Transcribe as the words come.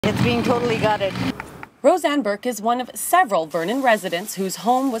It's being totally gutted. Roseanne Burke is one of several Vernon residents whose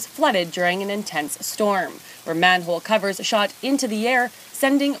home was flooded during an intense storm, where manhole covers shot into the air,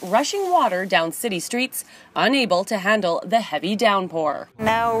 sending rushing water down city streets, unable to handle the heavy downpour.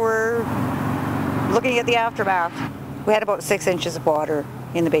 Now we're looking at the aftermath. We had about 6 inches of water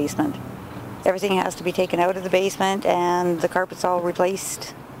in the basement. Everything has to be taken out of the basement and the carpet's all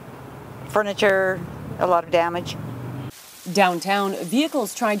replaced. Furniture, a lot of damage. Downtown,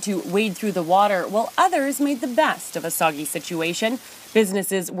 vehicles tried to wade through the water, while others made the best of a soggy situation.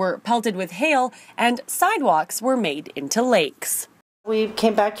 Businesses were pelted with hail, and sidewalks were made into lakes. We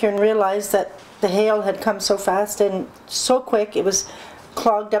came back here and realized that the hail had come so fast and so quick, it was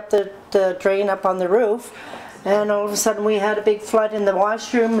clogged up the drain up on the roof. And all of a sudden we had a big flood in the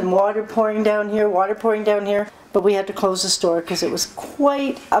washroom and water pouring down here. But we had to close the store because it was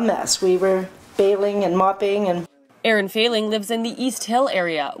quite a mess. We were bailing and mopping and... Erin Failing lives in the East Hill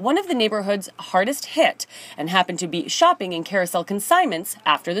area, one of the neighborhood's hardest hit, and happened to be shopping in carousel consignments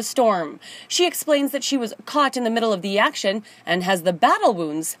after the storm. She explains that she was caught in the middle of the action and has the battle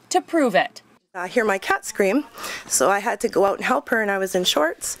wounds to prove it. I hear my cat scream, so I had to go out and help her, and I was in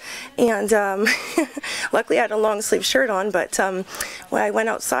shorts, and luckily I had a long sleeve shirt on, but when I went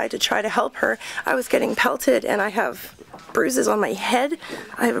outside to try to help her, I was getting pelted, and I have bruises on my head,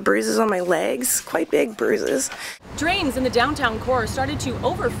 I have bruises on my legs, quite big bruises. Drains in the downtown core started to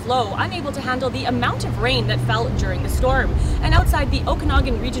overflow, unable to handle the amount of rain that fell during the storm. And outside the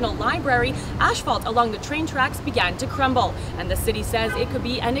Okanagan Regional Library, asphalt along the train tracks began to crumble, and the city says it could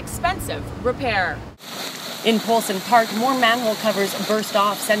be an expensive repair. In Polson Park, more manhole covers burst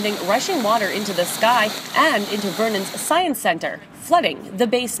off, sending rushing water into the sky and into Vernon's Science Center, flooding the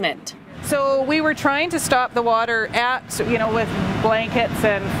basement. So we were trying to stop the water with blankets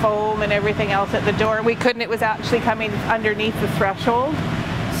and foam and everything else at the door. We couldn't. It was actually coming underneath the threshold.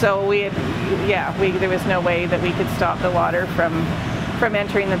 So there was no way that we could stop the water from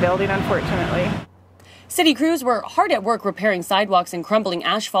entering the building, unfortunately. City crews were hard at work repairing sidewalks and crumbling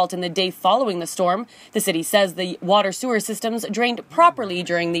asphalt in the day following the storm. The city says the water sewer systems drained properly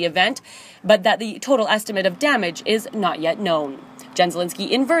during the event, but that the total estimate of damage is not yet known. Zielinski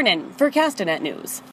in Vernon for Castanet News.